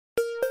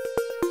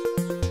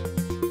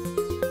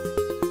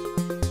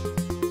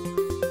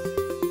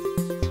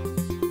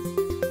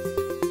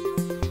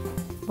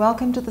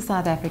Welcome to the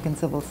South African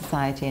Civil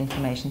Society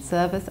Information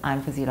Service.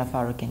 I'm Fazila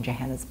Farouk in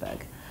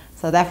Johannesburg.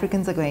 South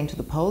Africans are going to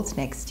the polls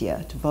next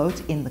year to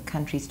vote in the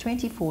country's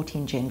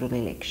 2014 general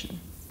election.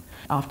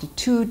 After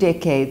 2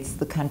 decades,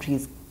 the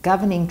country's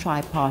governing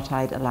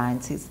tripartite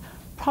alliance is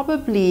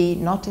probably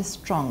not as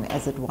strong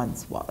as it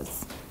once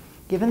was,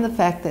 given the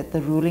fact that the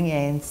ruling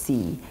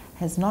ANC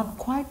has not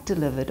quite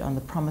delivered on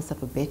the promise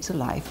of a better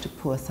life to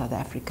poor South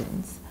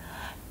Africans.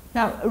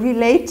 Now,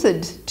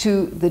 related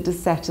to the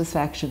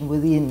dissatisfaction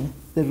within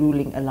the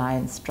ruling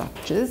alliance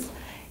structures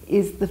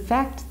is the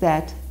fact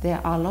that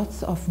there are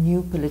lots of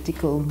new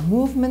political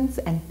movements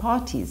and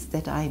parties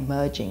that are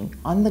emerging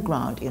on the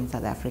ground in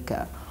South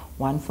Africa.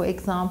 One, for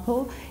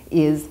example,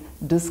 is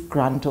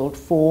disgruntled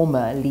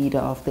former leader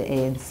of the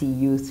ANC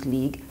Youth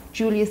League,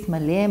 Julius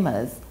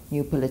Malema's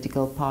new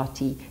political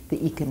party,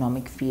 the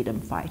Economic Freedom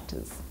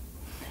Fighters.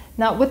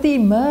 Now, with the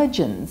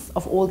emergence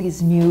of all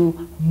these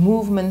new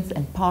movements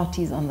and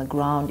parties on the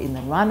ground in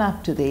the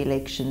run-up to the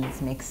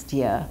elections next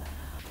year,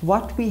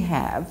 what we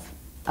have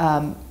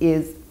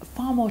is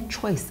far more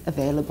choice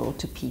available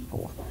to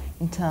people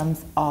in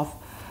terms of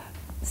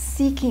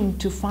seeking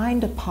to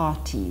find a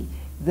party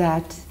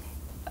that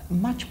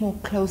much more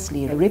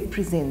closely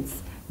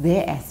represents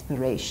their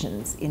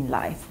aspirations in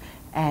life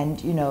and,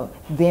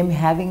 them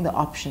having the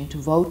option to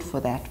vote for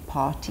that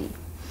party.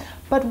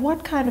 But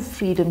what kind of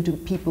freedom do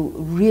people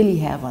really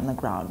have on the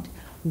ground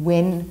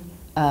when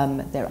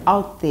they're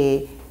out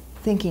there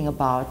thinking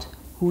about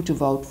who to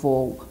vote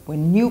for,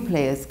 when new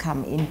players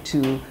come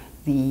into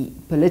the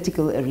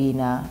political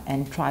arena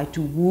and try to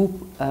woo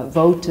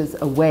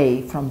voters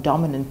away from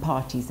dominant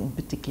parties in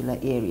particular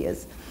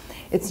areas?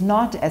 It's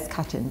not as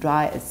cut and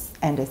dry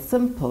and as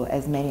simple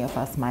as many of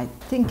us might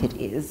think it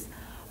is.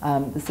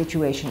 The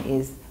situation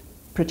is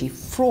pretty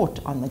fraught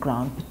on the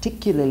ground,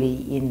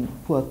 particularly in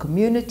poor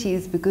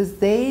communities, because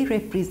they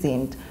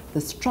represent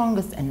the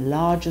strongest and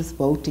largest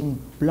voting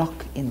bloc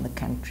in the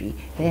country.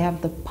 They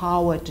have the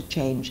power to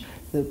change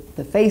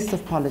the face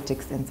of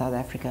politics in South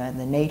Africa and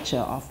the nature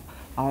of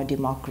our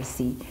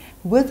democracy.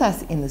 With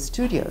us in the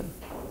studio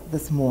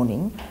this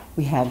morning,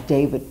 we have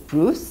David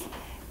Bruce.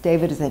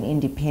 David is an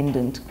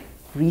independent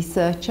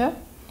researcher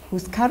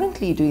who's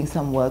currently doing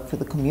some work for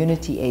the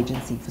Community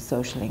Agency for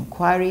Social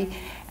Enquiry,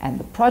 and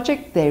the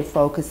project they're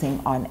focusing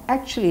on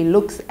actually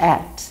looks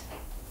at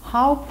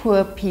how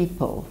poor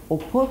people or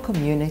poor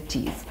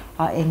communities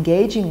are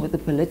engaging with the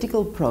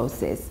political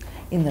process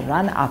in the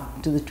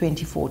run-up to the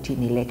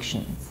 2014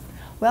 elections.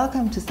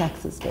 Welcome to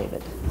SACSIS,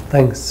 David.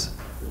 Thanks.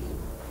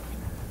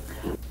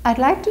 I'd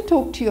like to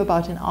talk to you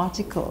about an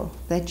article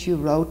that you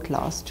wrote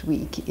last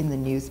week in the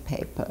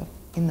newspaper,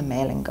 in the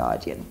Mail and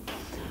Guardian.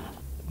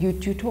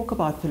 You talk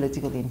about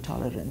political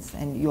intolerance,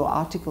 and your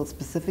article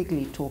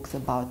specifically talks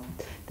about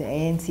the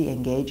ANC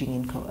engaging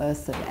in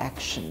coercive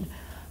action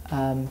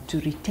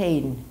to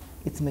retain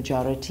its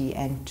majority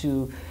and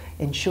to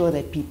ensure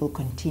that people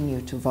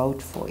continue to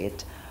vote for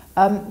it.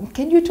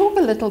 Can you talk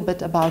a little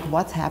bit about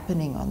what's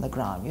happening on the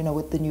ground,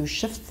 with the new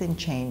shifts and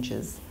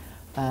changes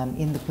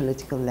in the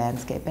political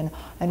landscape,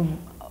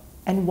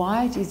 and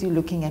why it is you're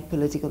looking at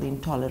political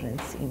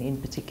intolerance in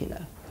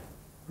particular?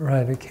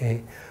 Right,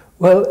 okay.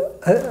 Well,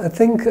 I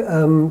think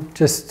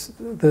just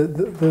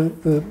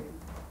the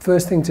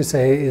first thing to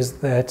say is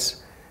that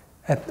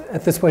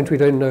at this point we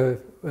don't know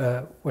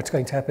what's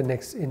going to happen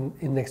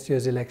in next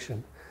year's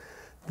election.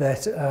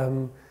 That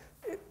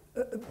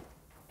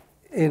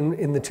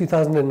in the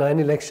 2009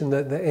 election,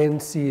 the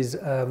ANC's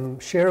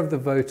share of the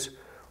vote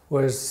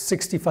was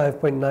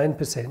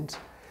 65.9%,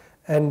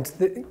 and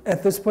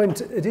at this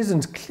point it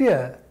isn't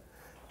clear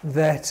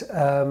that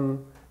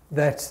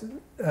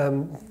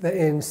the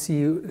ANC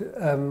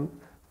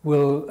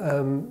will,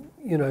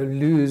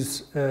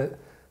 lose a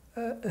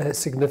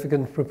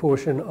significant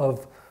proportion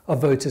of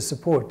voters'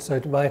 support. So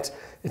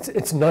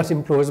it's not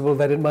implausible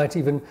that it might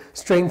even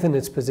strengthen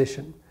its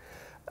position.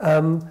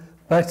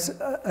 But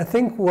I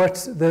think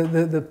what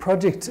the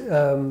project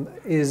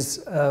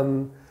is,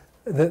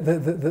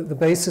 the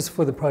basis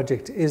for the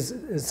project is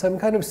some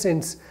kind of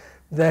sense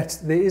that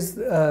there is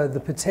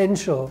the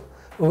potential,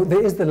 or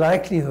there is the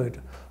likelihood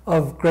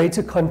of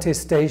greater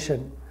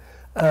contestation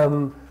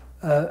and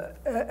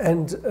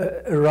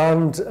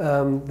around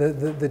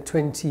the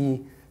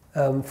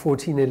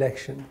 2014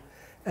 election.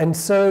 And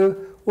so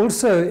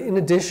also, in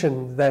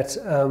addition, that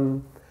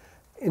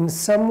in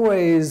some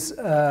ways,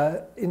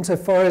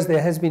 insofar as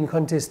there has been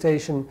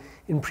contestation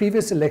in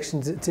previous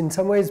elections, it's in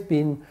some ways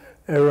been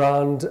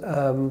around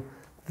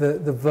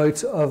the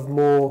vote of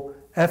more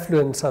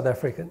affluent South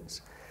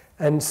Africans.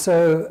 And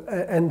so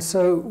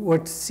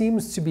what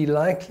seems to be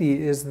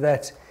likely is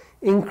that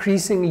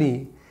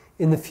increasingly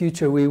in the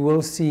future we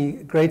will see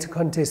greater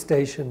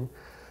contestation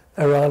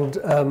around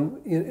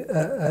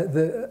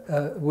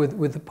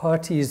with the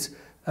parties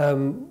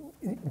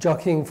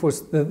jockeying for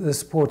the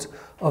support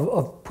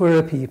of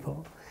poorer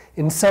people.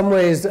 In some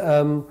ways,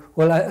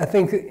 I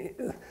think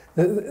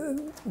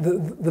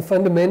the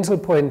fundamental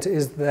point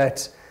is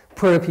that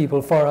poorer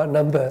people far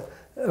outnumber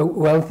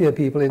wealthier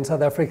people in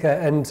South Africa,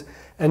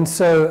 and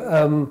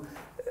so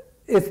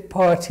if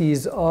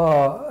parties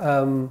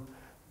are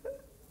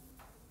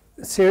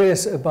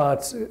serious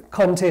about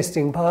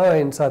contesting power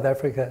in South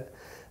Africa,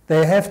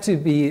 they have to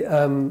be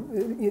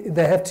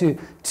they have to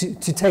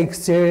take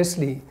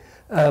seriously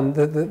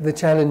the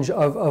challenge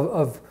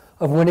of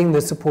winning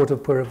the support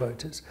of poorer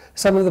voters.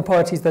 Some of the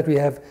parties that we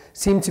have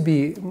seem to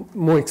be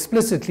more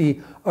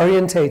explicitly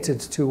orientated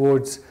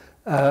towards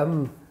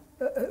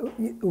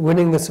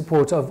winning the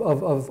support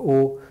of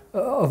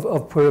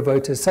poorer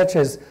voters, such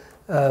as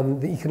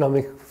the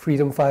Economic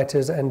Freedom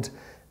Fighters and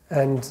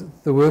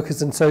the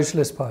Workers' and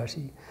Socialist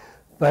Party.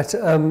 But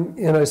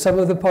you know, some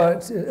of the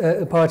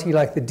a party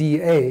like the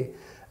DA,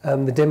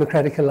 the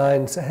Democratic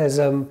Alliance, has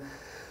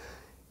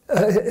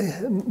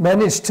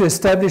managed to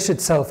establish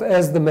itself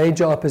as the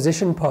major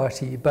opposition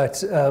party.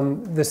 But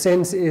the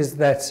sense is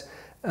that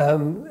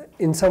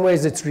in some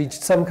ways it's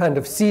reached some kind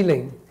of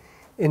ceiling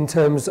in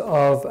terms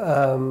of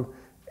the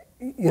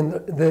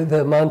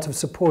amount of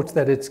support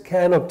that it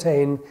can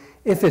obtain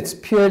if it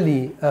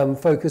purely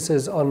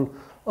focuses on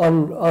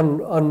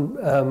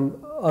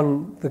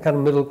the kind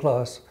of middle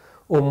class,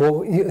 or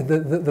more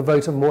the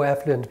vote of more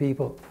affluent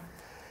people.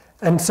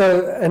 And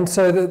so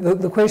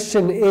the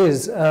question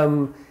is,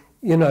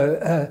 you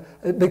know,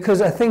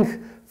 because I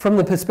think from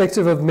the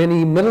perspective of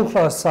many middle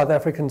class South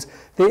Africans,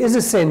 there is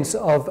a sense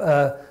of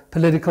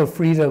political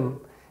freedom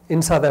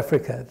in South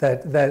Africa,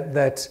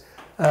 that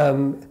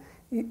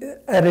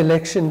at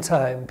election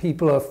time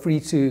people are free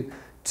to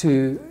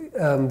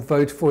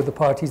vote for the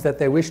parties that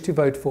they wish to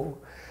vote for.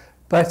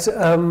 But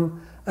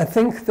I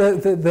think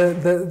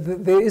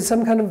there is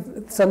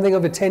something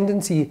of a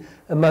tendency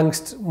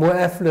amongst more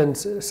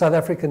affluent South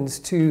Africans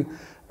to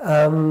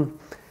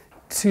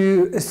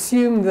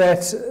assume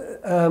that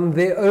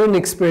their own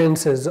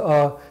experiences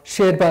are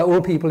shared by all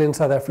people in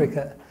South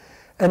Africa.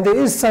 And there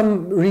is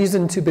some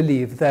reason to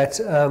believe that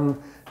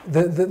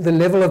the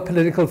level of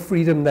political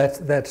freedom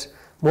that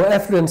more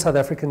affluent South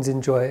Africans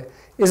enjoy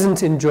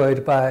isn't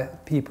enjoyed by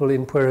people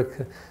in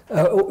poorer,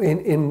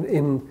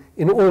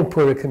 in all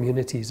poorer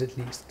communities at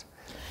least.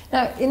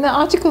 Now, in the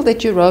article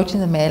that you wrote in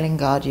the Mail and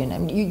Guardian, I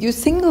mean, you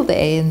singled the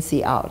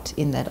ANC out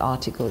in that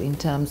article in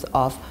terms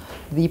of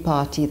the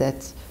party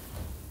that's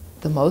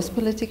the most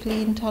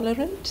politically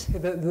intolerant.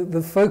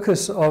 The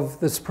focus of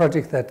this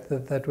project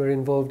that we're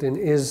involved in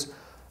is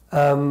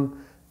on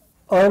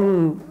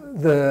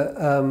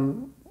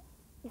the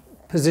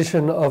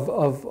position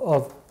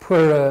of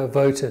poorer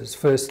voters,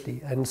 firstly,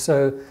 and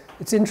so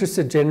it's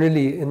interested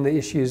generally in the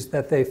issues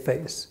that they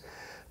face.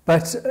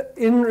 But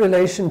in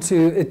relation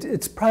to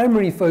its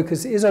primary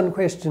focus is on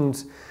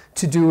questions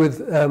to do with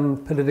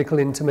political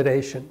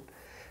intimidation.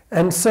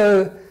 And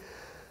so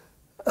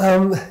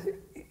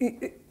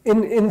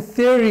in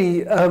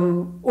theory,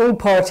 all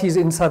parties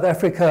in South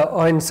Africa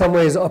are in some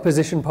ways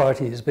opposition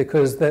parties,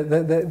 because the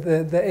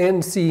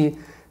ANC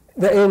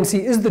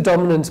is the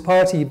dominant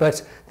party,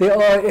 but there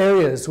are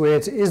areas where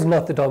it is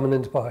not the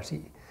dominant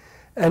party.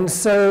 And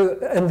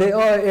there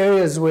are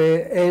areas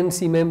where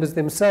ANC members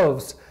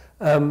themselves,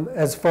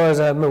 as far as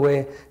I'm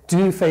aware,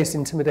 do face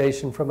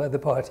intimidation from other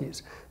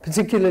parties,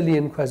 particularly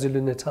in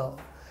KwaZulu-Natal.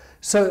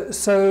 So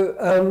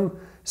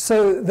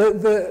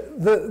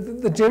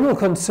the general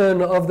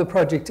concern of the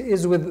project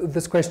is with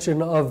this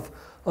question of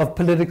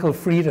political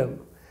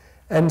freedom.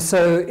 And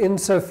so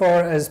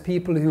insofar as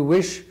people who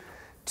wish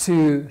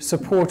to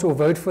support or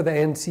vote for the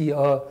ANC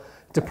are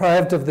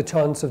deprived of the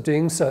chance of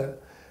doing so,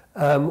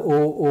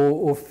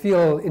 or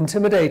feel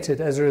intimidated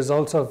as a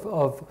result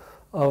of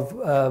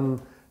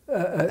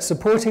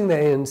supporting the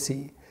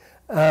ANC,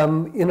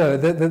 you know,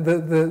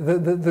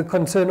 the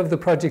concern of the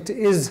project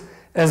is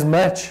as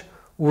much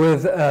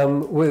with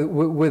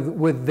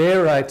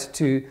their right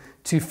to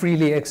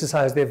freely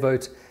exercise their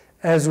vote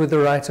as with the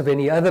right of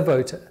any other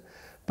voter.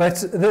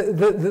 But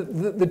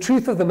the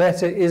truth of the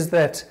matter is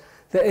that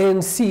the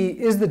ANC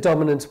is the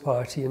dominant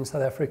party in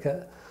South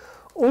Africa.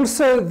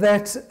 Also,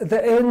 that the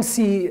ANC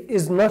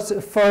is not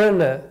a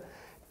foreigner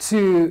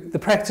to the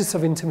practice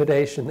of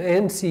intimidation. The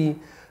ANC,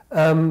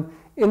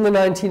 in the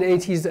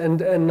 1980s and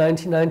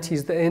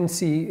 1990s, the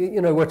ANC, you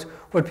know, what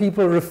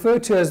people refer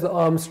to as the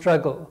armed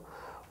struggle,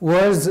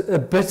 was a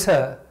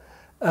bitter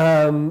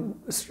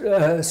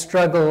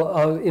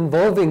struggle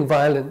involving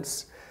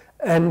violence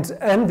and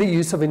the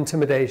use of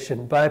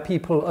intimidation by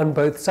people on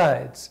both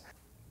sides.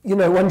 You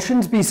know, one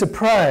shouldn't be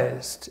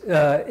surprised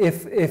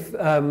if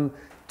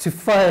to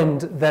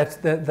find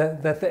that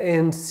the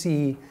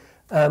ANC,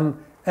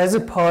 as a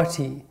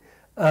party,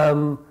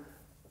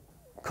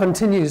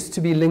 continues to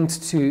be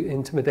linked to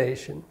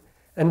intimidation.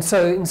 And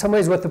so in some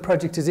ways what the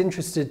project is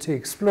interested to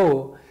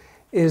explore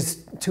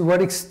is to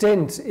what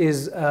extent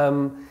is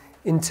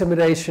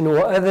intimidation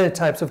or other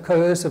types of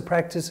coercive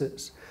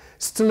practices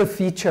still a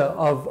feature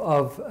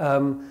of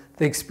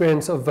the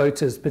experience of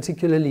voters,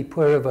 particularly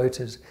poorer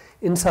voters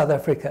in South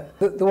Africa.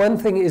 The one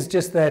thing is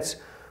just that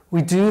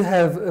we do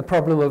have a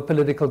problem of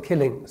political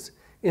killings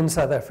in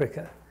South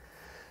Africa.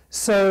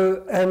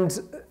 So, and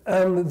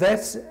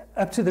that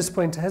up to this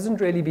point hasn't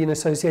really been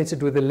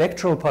associated with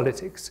electoral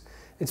politics.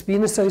 It's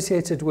been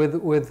associated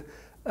with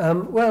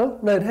Well,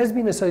 no, it has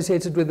been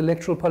associated with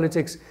electoral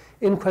politics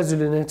in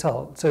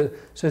KwaZulu-Natal. So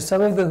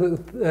some of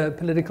the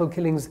political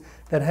killings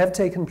that have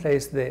taken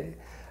place there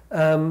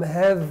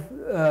have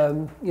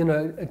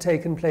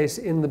taken place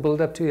in the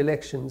build-up to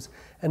elections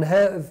and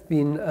have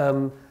been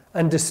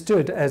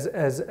understood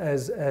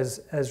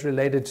as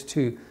related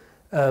to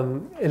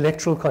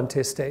electoral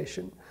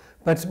contestation.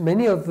 But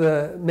many of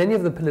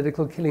the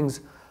political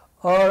killings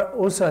are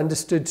also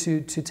understood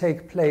to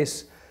take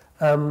place,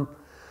 are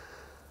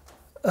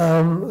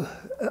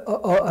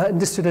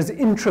understood as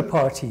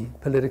intra-party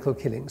political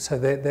killings. So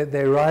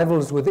they're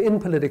rivals within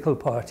political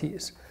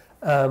parties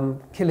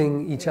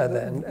killing each other.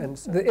 And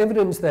the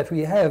evidence that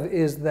we have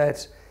is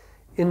that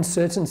in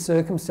certain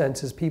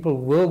circumstances, people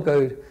will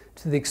go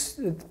to the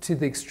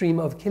extreme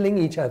of killing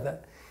each other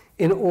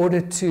in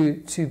order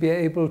to be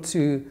able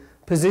to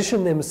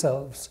position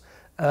themselves,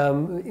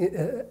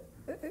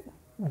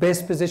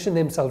 best position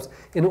themselves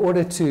in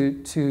order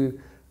to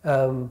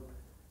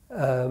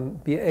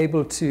be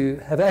able to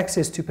have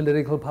access to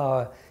political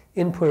power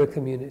in poorer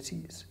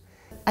communities.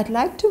 I'd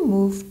like to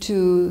move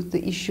to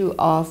the issue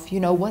of,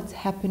 what's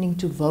happening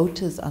to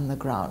voters on the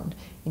ground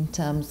in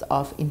terms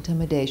of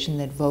intimidation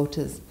that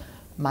voters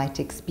might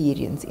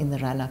experience in the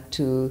run-up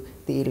to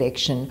the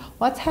election.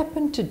 What's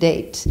happened to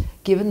date,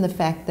 given the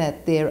fact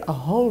that there are a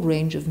whole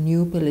range of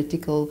new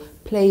political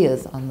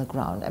players on the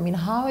ground? I mean,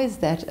 how is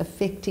that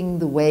affecting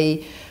the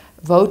way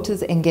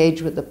voters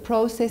engage with the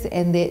process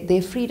and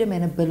their freedom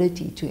and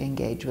ability to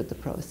engage with the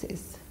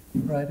process?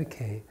 Right,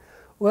 okay.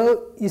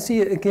 Well, you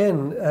see,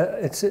 again,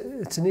 it's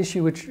an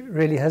issue which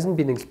really hasn't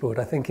been explored.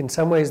 I think in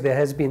some ways there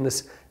has been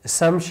this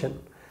assumption,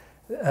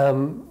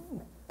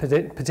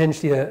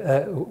 potentially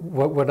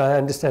what I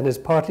understand is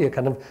partly a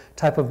kind of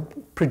type of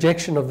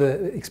projection of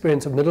the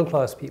experience of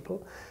middle-class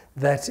people,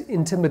 that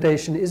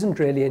intimidation isn't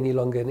really any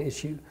longer an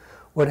issue.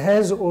 What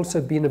has also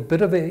been a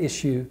bit of an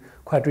issue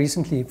quite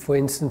recently, for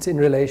instance, in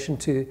relation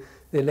to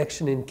the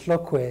election in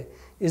Tlokwe,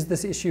 is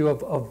this issue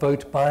of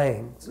vote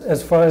buying.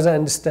 As far as I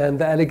understand,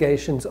 the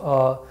allegations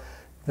are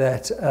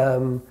that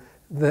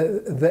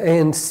the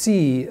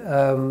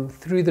ANC,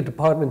 through the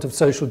Department of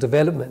Social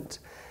Development,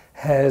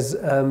 has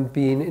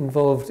been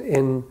involved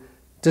in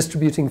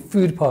distributing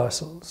food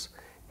parcels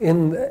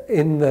in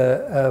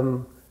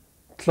the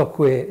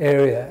Tlokwe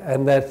area,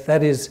 and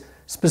that is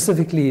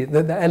specifically,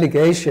 the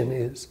allegation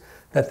is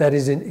that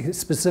is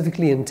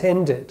specifically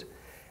intended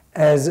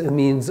as a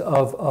means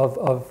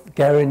of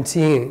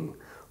guaranteeing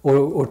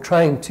or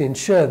trying to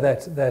ensure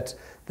that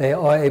they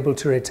are able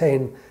to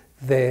retain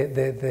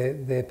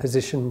their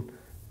position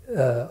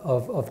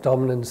of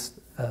dominance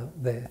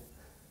there.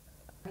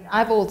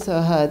 I've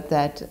also heard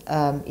that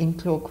in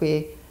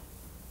Tlokwe,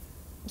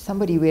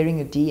 somebody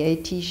wearing a DA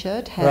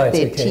T-shirt had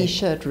their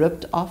T-shirt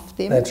ripped off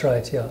them. That's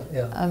right, yeah.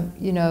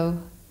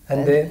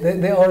 And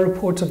there are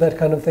reports of that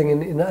kind of thing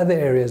in other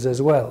areas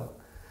as well.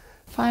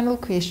 Final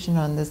question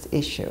on this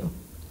issue.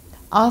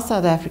 Are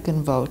South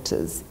African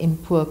voters in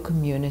poor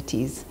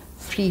communities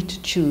free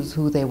to choose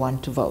who they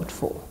want to vote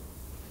for?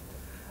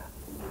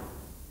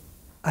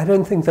 I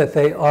don't think that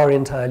they are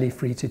entirely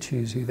free to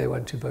choose who they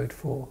want to vote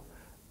for.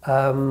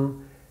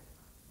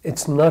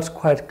 It's not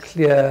quite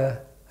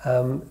clear.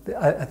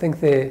 I think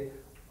there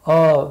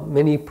are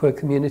many poor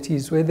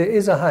communities where there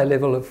is a high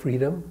level of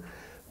freedom,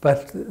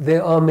 but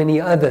there are many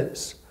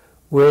others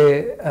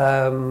where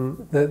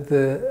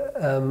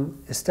the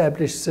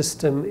established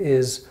system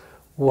is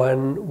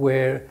one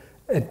where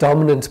a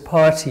dominant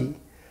party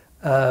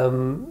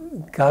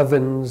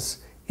governs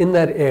in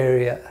that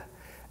area,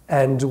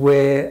 and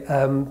where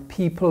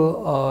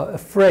people are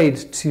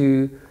afraid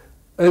to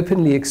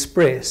openly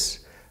express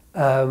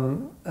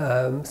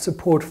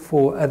support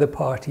for other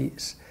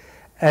parties.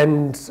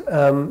 And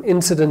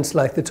incidents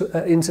like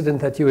the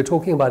incident that you were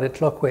talking about at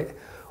Tlokwe,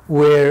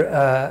 where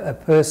a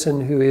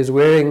person who is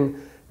wearing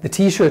the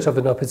T-shirt of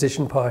an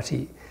opposition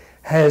party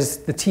has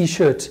the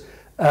T-shirt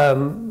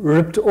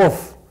ripped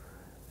off,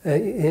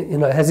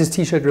 has his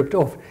T-shirt ripped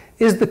off,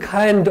 is the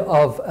kind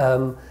of,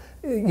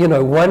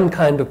 one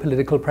kind of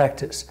political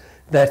practice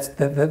that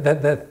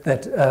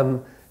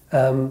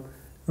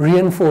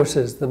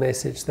reinforces the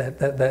message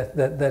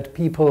that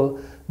people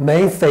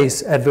may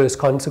face adverse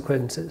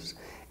consequences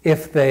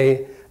if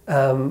they,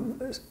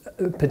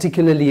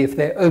 particularly if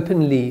they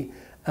openly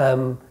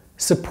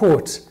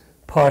support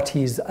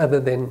parties other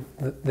than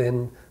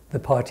the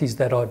parties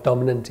that are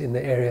dominant in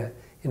the area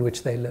in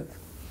which they live.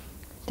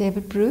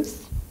 David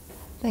Bruce,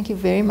 thank you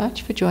very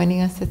much for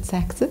joining us at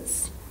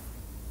SACSIS.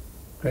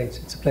 Great,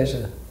 it's a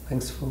pleasure.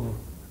 Thanks for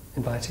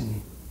inviting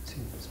me.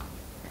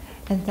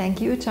 And thank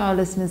you to our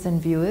listeners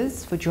and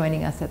viewers for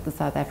joining us at the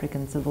South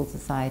African Civil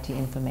Society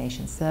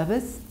Information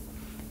Service.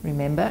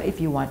 Remember, if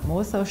you want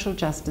more social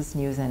justice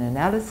news and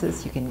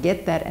analysis, you can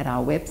get that at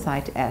our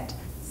website at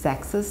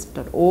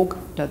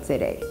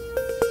saxis.org.za.